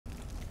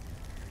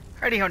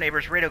Righty ho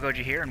neighbors, Radio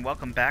Goji here, and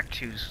welcome back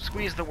to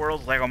Squeeze the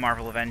World's LEGO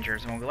Marvel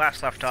Avengers. And when we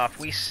last left off,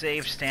 we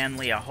saved Stan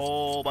Lee a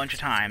whole bunch of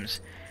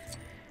times.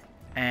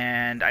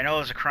 And I know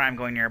there's a crime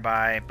going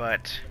nearby,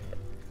 but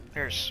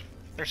there's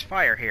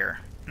fire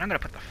here. And I'm gonna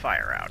put the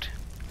fire out.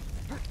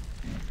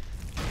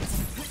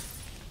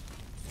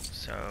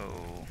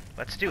 So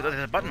let's do,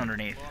 there's a button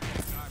underneath.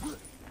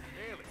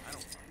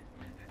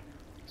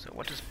 So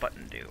what does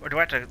button do? Or do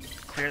I have to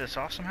clear this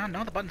off somehow?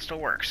 No, the button still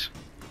works.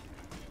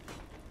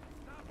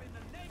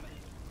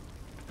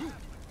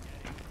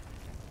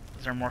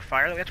 Is there more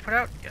fire that we have to put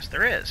out? Yes,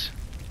 there is.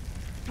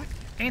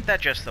 Ain't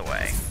that just the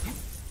way?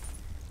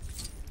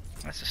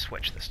 Let's just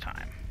switch this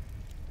time.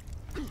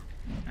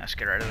 Let's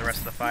get rid of the rest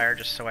of the fire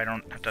just so I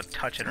don't have to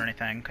touch it or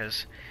anything,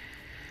 because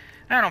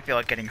I don't feel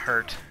like getting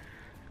hurt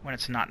when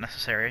it's not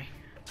necessary.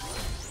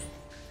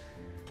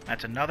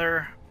 That's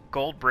another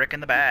gold brick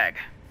in the bag.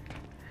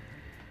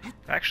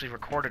 I've actually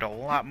recorded a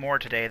lot more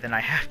today than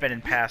I have been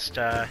in past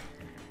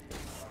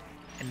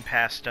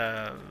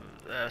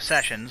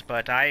sessions,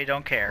 but I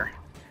don't care.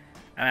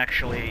 I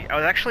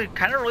was actually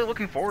kind of really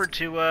looking forward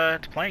to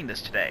playing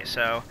this today,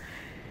 so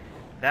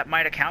that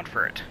might account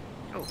for it.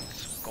 Oh,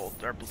 it's gold.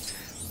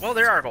 Well,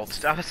 there are gold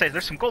studs. I was gonna say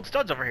there's some gold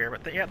studs over here,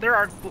 but yeah, there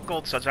are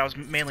gold studs. I was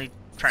mainly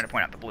trying to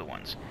point out the blue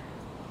ones.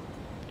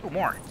 Oh,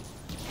 more.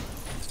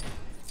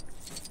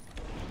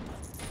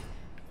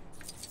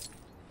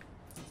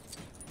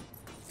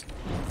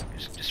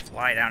 Just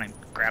fly down and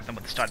grab them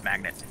with the stud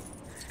magnet.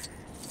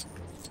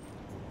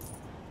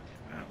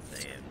 Oh,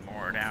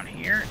 more down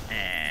here,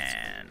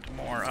 and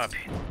more up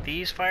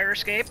these fire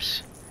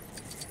escapes.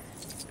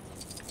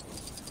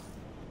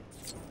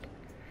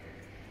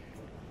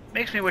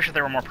 Makes me wish that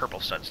there were more purple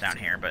studs down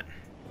here, but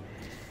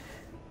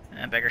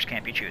beggars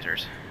can't be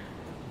choosers.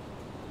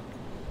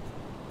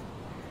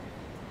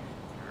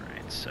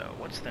 Alright, so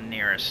what's the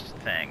nearest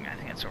thing? I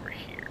think it's over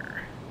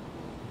here.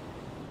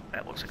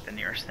 That looks like the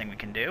nearest thing we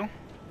can do.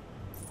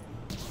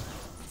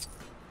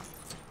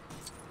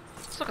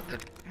 Let's look at the...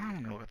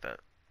 I'm gonna look at the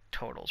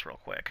totals real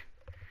quick.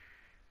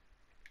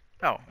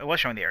 Oh, it was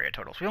showing the area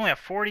totals. We only have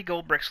 40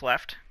 gold bricks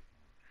left,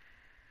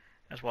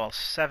 as well as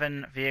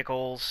 7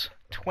 vehicles,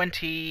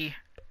 20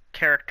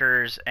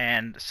 characters,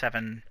 and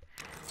 7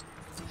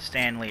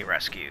 Stan Lee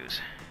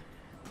rescues.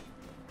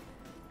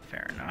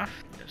 Fair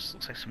enough. This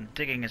looks like some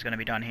digging is going to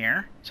be done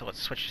here, so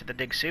let's switch to the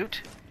dig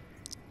suit.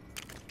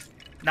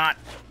 Not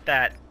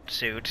that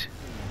suit.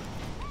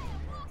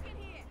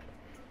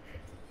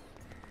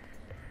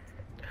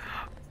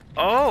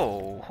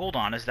 Oh, hold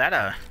on, is that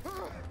a...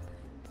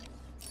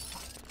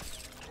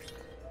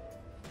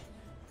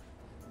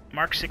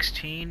 Mark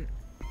 16.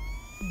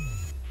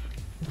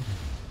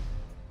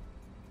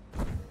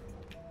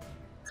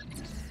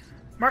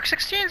 Mark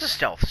 16 is a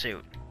stealth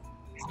suit.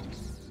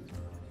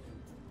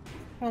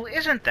 Well,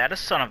 isn't that a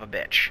son of a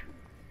bitch?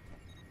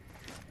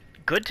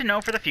 Good to know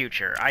for the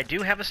future. I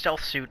do have a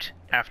stealth suit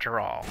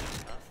after all.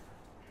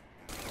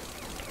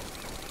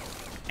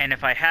 And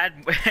if I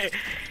had...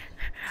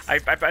 I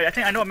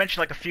think I know I mentioned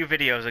like a few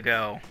videos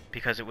ago,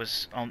 because it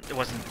wasn't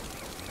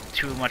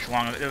too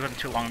long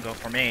ago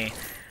for me,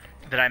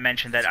 that I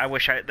mentioned that I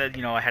wish I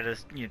had a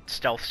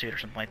stealth suit or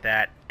something like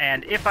that.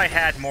 And if I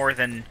had more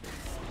than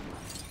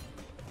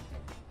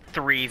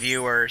 3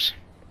 viewers,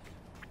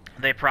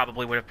 they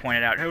probably would have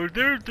pointed out, "Oh,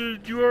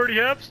 you already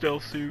have a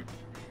stealth suit."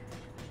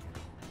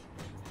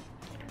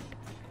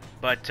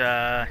 But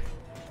now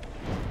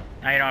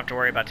you don't have to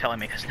worry about telling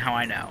me, because now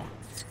I know.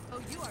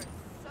 Oh, you are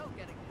so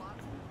getting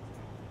blocked.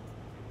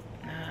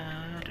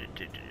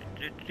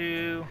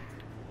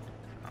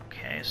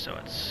 Okay, so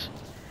it's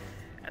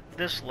at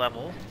this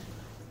level.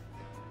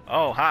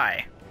 Oh,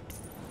 hi.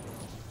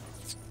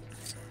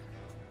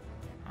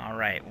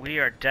 Alright, we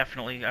are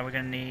definitely... Are we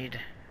going to need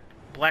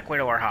Black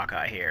Widow or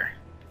Hawkeye here?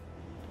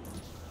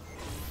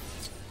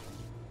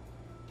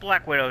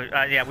 Black Widow...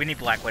 yeah, we need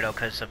Black Widow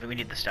because we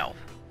need the stealth.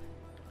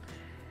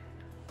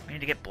 We need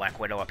to get Black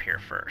Widow up here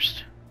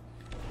first.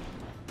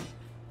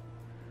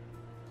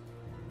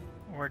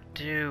 Or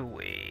do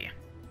we?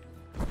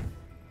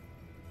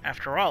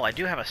 After all, I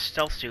do have a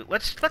stealth suit.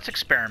 Let's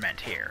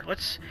experiment here.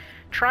 Let's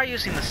try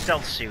using the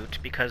stealth suit,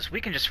 because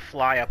we can just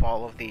fly up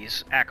all of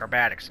these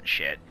acrobatics and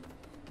shit.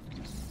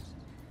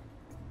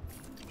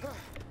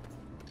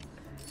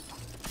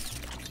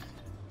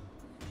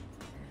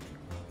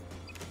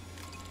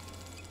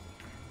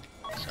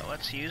 So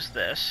let's use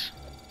this.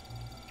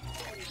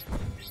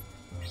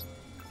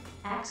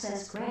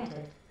 Access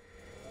granted.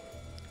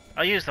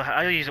 I'll use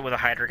it with a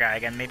Hydra guy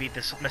again. Maybe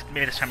this time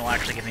it'll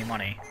actually give me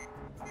money.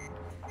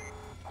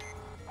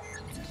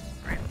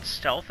 Alright, let's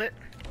stealth it.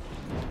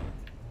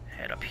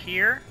 Head up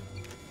here.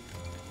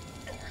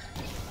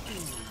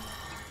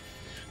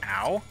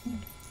 Ow.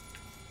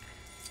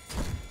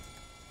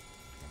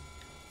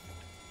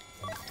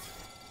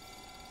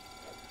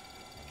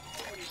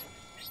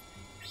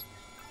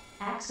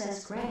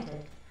 Access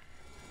granted.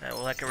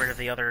 Will that get rid of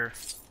the other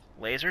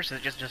lasers?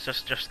 Is it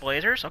just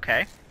lasers?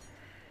 Okay.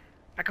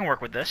 I can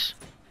work with this.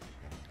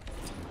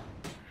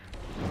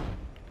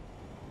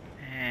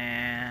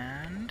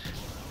 And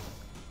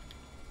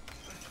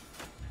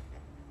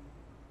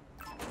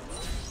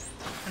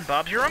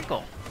Bob's your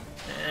uncle.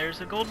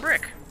 There's a gold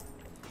brick.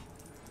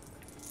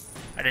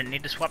 I didn't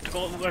need to swap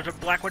to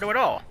Black Widow at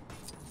all.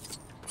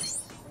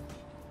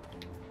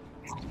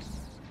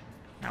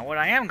 Now what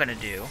I am gonna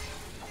do...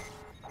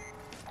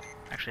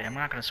 Actually, I'm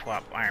not gonna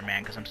swap Iron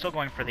Man, because I'm still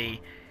going for the...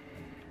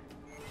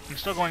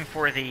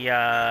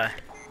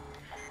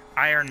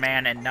 Iron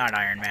Man and not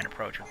Iron Man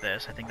approach with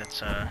this. I think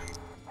that's a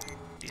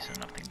decent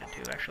enough thing to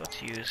do. Actually,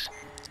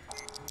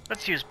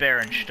 let's use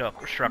Baron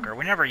Strucker.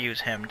 We never use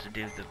him to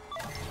do the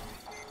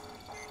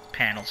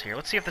panels here.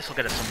 Let's see if this will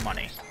get us some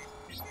money.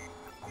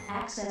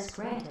 Access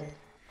granted.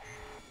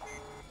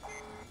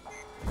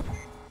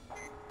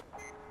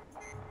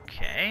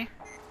 Okay.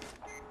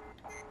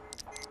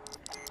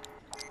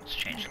 Let's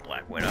change to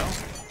Black Widow.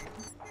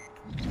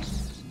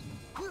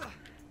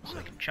 So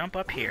I can jump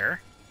up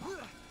here.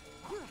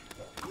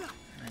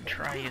 And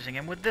try using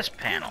him with this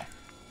panel.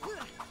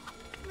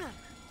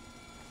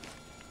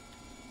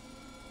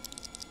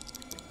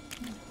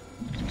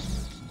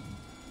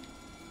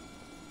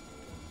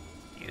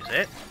 Use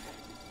it.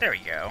 There we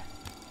go.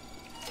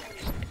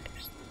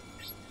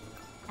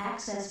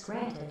 Access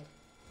granted.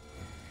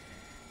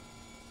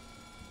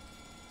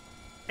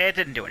 It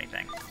didn't do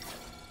anything.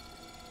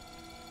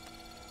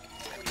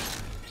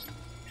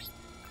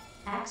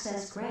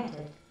 Access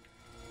granted.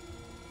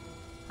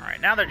 Alright,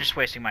 now they're just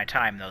wasting my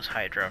time, those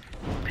Hydra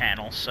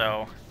panels,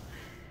 so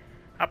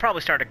I'll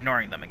probably start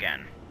ignoring them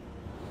again.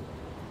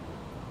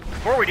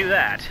 Before we do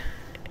that,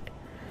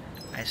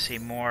 I see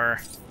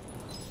more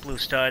blue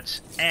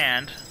studs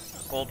and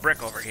a gold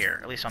brick over here,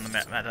 at least on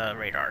the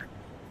radar.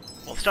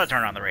 Well, the studs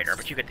aren't on the radar,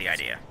 but you get the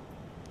idea.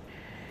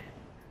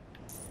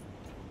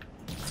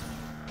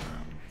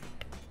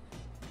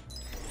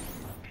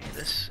 Okay,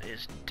 this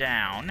is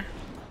down.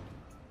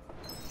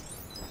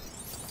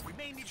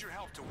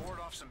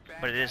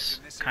 But it is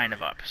kind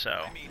of up,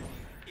 so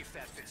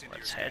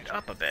let's head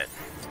up a bit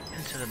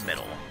into the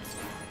middle.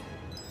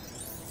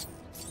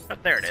 Oh,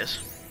 there it is.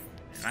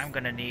 And I'm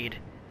gonna need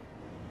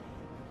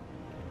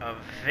a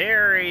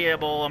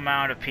variable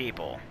amount of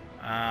people.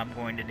 I'm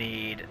going to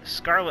need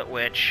Scarlet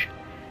Witch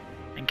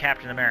and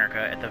Captain America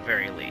at the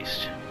very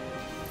least.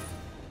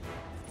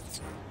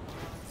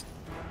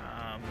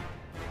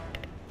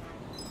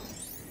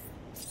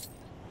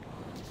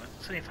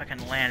 Let's see if I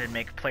can land and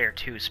make player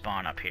 2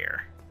 spawn up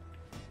here.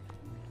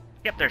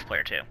 Yep, there's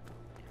player 2. Alright,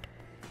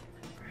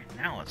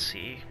 now let's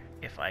see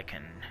if I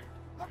can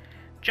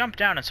jump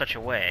down in such a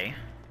way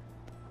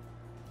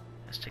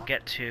as to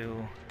get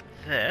to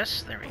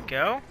this. There we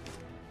go.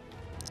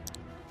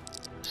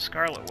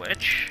 Scarlet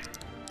Witch.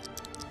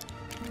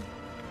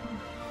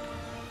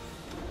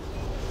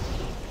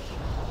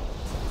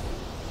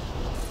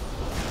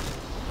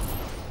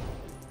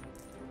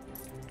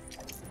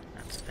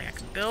 That's the thing I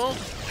can build.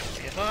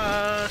 Give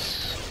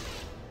us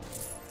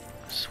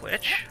a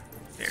switch.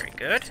 Very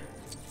good.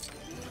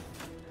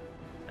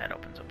 That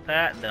opens up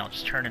that, and then I'll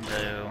just turn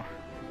into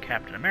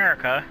Captain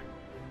America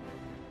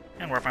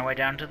and work my way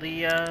down to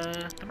the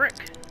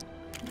brick.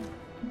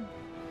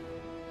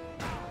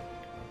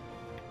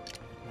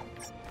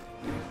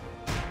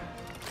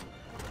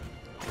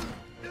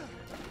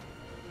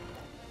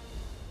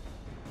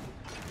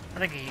 I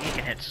think he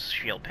can hit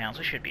shield panels.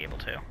 We should be able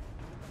to.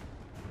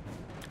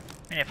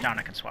 And if not,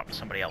 I can swap with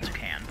somebody else who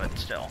can, but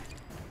still.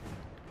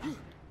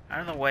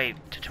 Out of the way,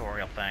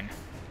 tutorial thing.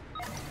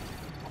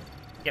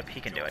 Yep, he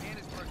can do it.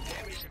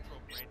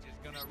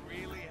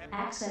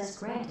 Access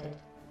granted.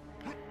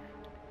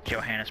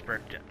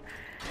 Johannesburg.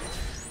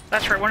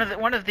 That's right.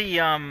 One of the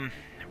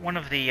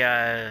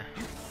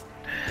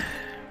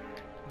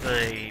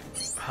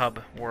hub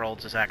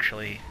worlds is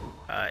actually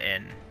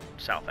in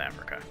South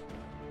Africa.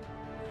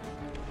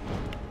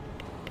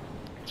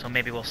 So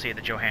maybe we'll see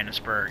the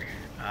Johannesburg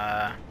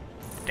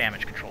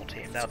damage control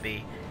team. That would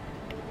be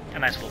a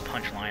nice little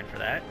punchline for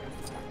that.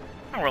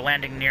 Oh, we're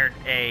landing near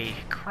a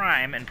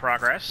crime in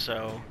progress,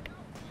 so...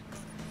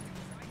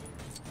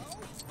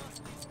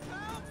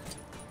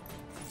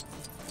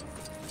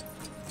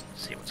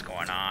 Let's see what's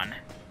going on.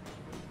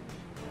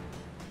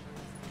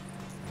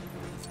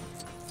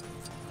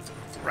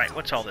 Right,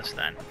 what's all this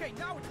then? Okay,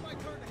 now it's my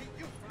turn to hit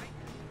you, right?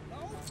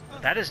 No?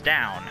 That is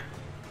down.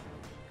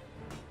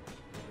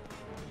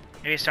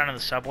 Maybe it's down in the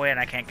subway and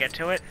I can't get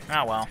to it?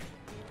 Oh well.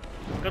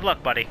 Good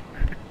luck, buddy.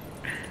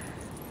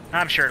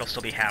 I'm sure it'll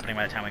still be happening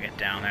by the time we get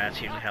down there. That's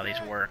usually how these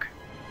work.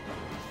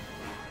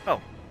 Oh.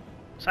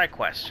 Side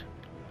quest.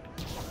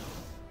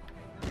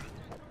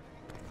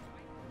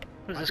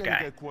 Who's this guy?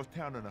 Get across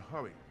town in a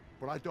hurry,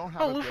 but I don't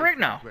have Oh, Lou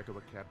Ferrigno.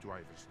 regular cab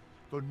drivers,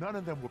 so none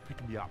of them will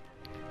pick me up.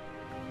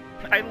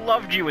 I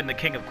loved you in The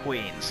King of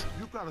Queens.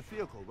 You've got a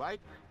vehicle, right?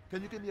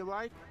 Can you give me a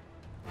ride?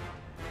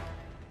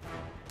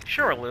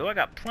 Sure, Lou. I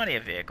got plenty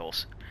of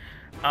vehicles.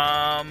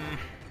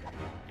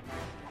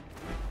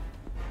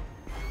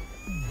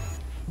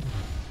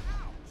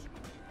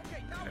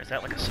 Is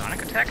that like a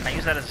sonic attack? Can I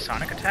use that as a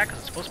sonic attack? Because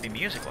it's supposed to be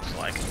music, looks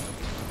like.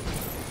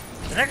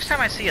 The next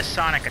time I see a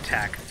sonic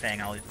attack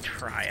thing, I'll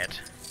try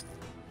it.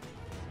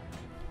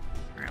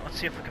 Alright, let's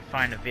see if we can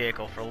find a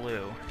vehicle for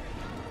Lou.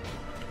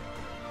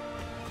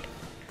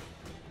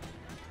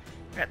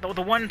 Yeah,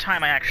 the one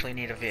time I actually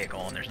need a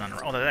vehicle, and there's none...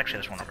 Oh, there's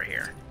actually one over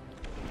here.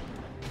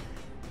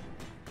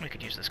 We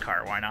could use this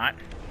car, why not?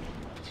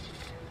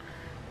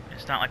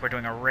 It's not like we're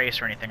doing a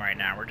race or anything right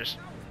now, we're just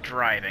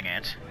driving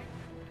it.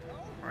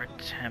 We're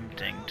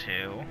attempting to.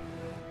 You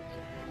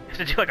have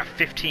to do like a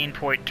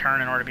 15-point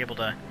turn in order to be able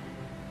to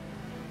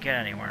get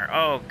anywhere.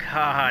 Oh,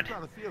 God. You've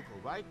got a vehicle,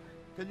 right?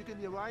 Can you give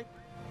me a ride?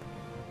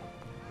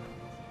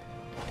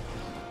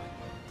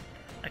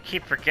 I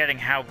keep forgetting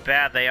how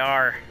bad they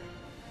are.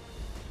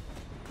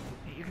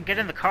 You can get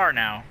in the car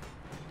now.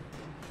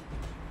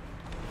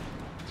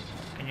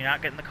 Can you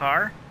not get in the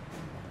car?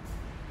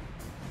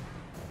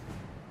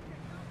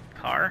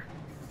 Car?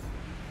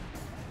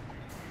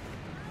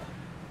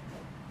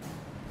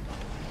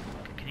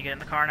 Can you get in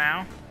the car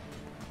now?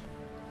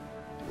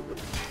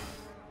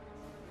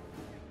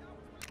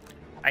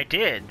 I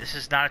did. This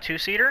is not a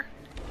two-seater?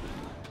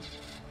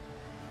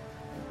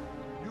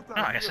 You've got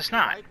No, a I guess it's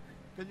vehicle, not. right?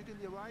 Can you give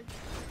me a ride?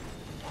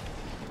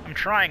 I'm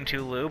trying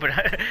to, Lou,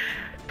 but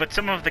but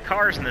some of the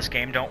cars in this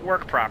game don't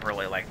work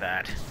properly like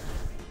that.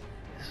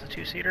 Is this a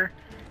two-seater?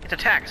 It's a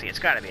taxi. It's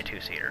got to be a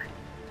two-seater.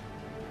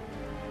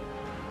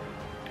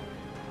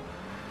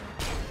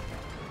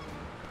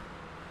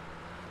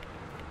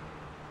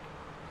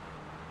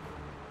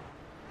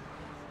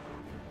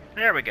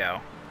 There we go.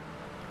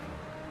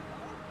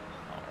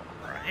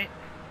 Alright.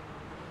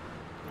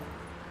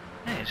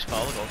 And just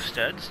follow the ghost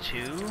studs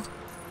to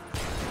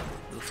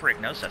Lou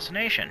Ferrigno's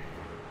destination.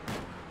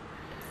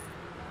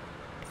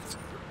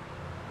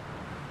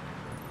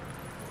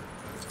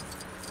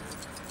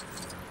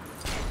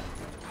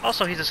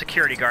 Also, he's a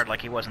security guard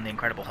like he was in the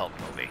Incredible Hulk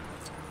movie.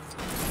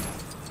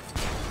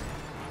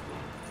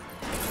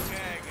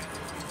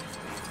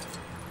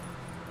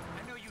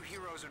 I know you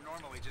heroes are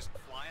normally just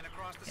flying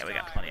across the Yeah, we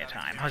got sky plenty of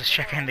without time. a I was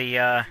care checking in the,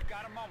 world. If you've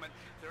got a moment,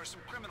 there are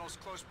some criminals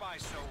close by,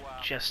 so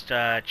just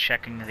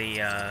checking the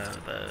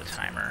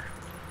timer.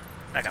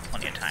 I got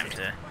plenty of time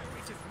to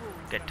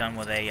get done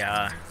with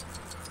a,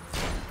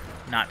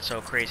 not so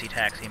crazy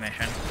taxi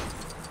mission.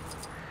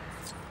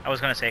 I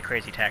was gonna say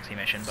crazy taxi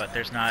mission, but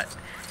there's not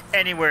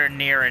anywhere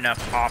near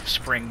enough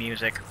Offspring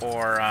music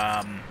or,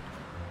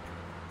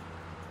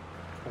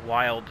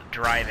 wild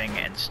driving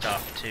and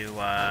stuff to,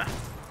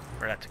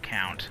 for that to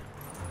count.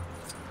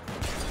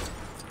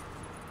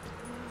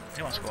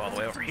 He wants to go all the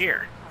way over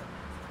here.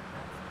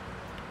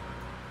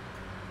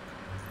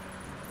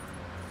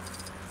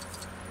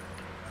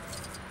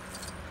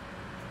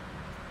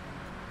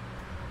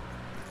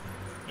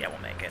 Yeah, we'll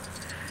make it.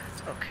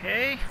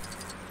 Okay.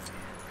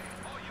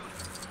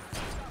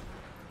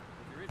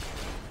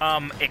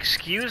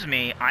 Excuse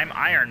me, I'm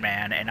Iron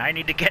Man, and I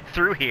need to get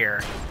through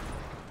here.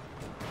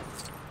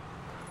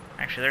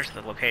 Actually, there's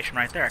the location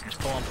right there. I can just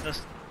pull into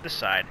this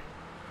side.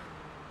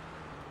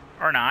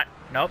 Or not.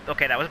 Nope.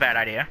 Okay, that was a bad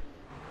idea.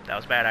 That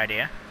was a bad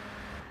idea.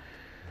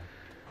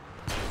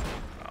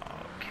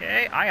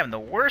 Okay, I am the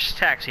worst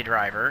taxi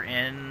driver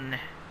in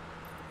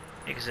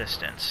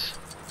existence.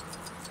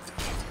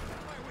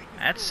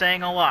 That's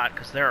saying a lot,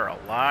 because there are a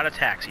lot of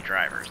taxi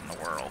drivers in the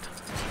world.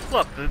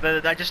 Look,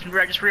 I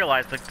just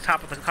realized the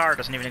top of the car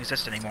doesn't even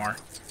exist anymore.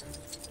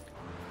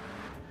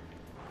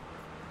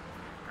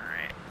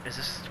 Alright, is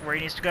this where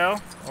he needs to go?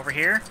 Over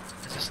here?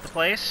 Is this the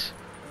place?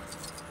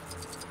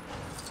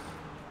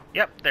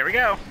 Yep, there we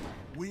go.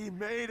 We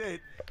made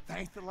it.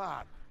 Thanks a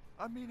lot.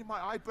 I'm meeting my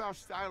eyebrow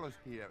stylist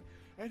here,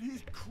 and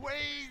he's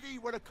crazy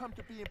when it comes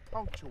to being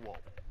punctual.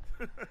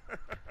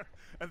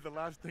 And the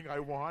last thing I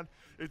want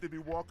is to be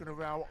walking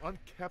around with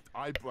unkept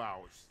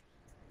eyebrows.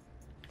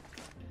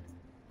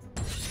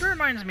 He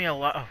reminds me a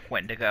lot of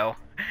Wendigo.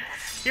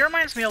 He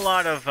reminds me a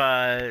lot of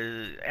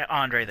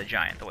Andre the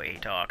Giant, the way he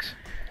talks.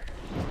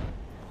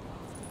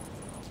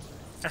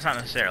 That's not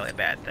necessarily a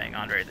bad thing.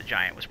 Andre the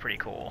Giant was pretty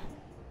cool.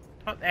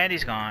 Oh, and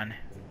he's gone.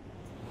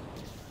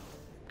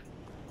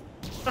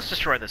 Let's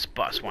destroy this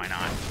bus, why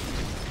not?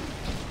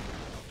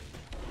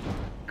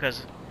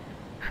 Because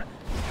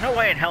no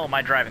way in hell am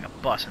I driving a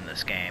bus in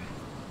this game.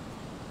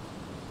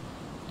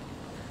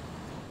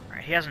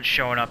 Alright, he hasn't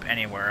shown up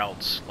anywhere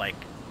else, like,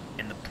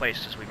 in the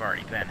places we've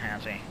already been,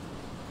 has he?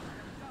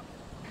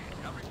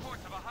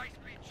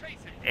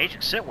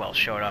 Agent Sitwell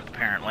showed up,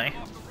 apparently.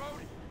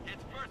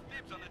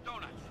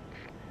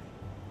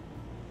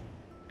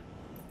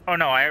 Oh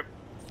no,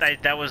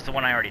 that was the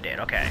one I already did,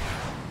 okay.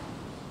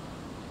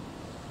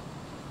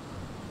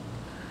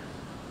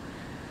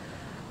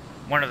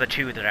 One of the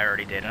two that I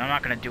already did, and I'm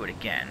not going to do it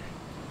again,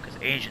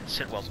 because Agent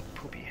Sitwell's a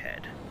poopy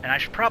head. And I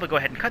should probably go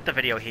ahead and cut the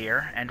video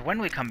here, and when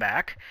we come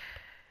back,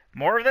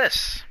 more of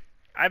this.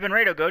 I've been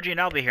Radio Goji,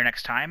 and I'll be here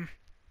next time.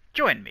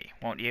 Join me,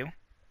 won't you?